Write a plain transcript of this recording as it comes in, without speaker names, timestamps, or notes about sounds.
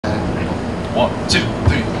1, 2,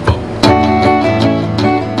 3, 4.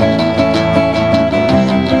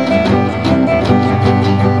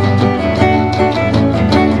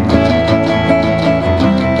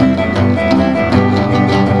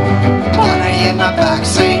 Bunny in the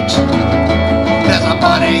backseat. There's a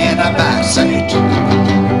bunny in the backseat.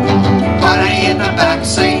 Bunny in the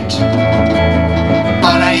backseat.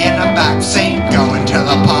 Bunny in the backseat, going to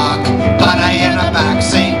the park. Bunny in the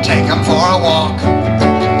backseat, take him for a walk.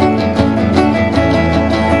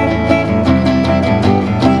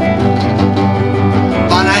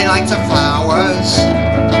 Bunny likes the flowers.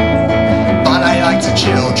 Bunny likes the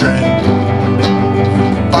children.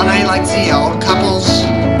 Bunny likes the old couples.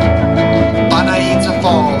 Bunny eats a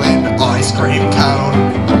falling ice cream cone.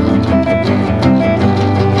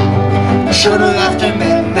 Should've left him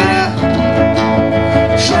in there.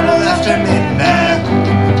 Should've left him in there.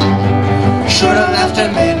 Should've left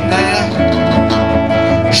him in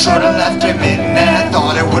there. Should've left him in there.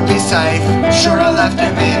 Thought it would be safe. Should've left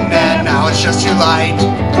him in there. Now it's just too late.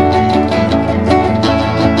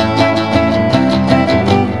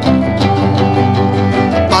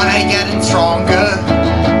 Bunny getting stronger.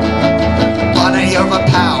 Bunny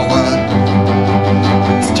overpower.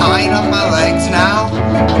 It's tying up my legs now.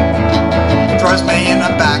 Throws me in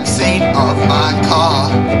the backseat of my car.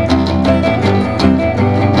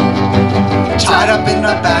 Tied up in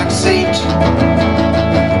the backseat.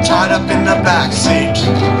 Tied up in the backseat.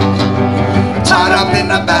 Tied up in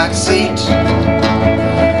the backseat.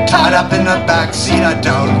 Tied up in the backseat, I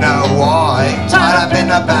don't know why. Tied up in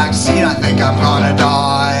the backseat, I think I'm gonna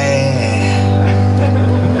die.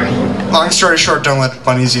 Long story short, don't let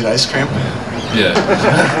bunnies eat ice cream. Yeah.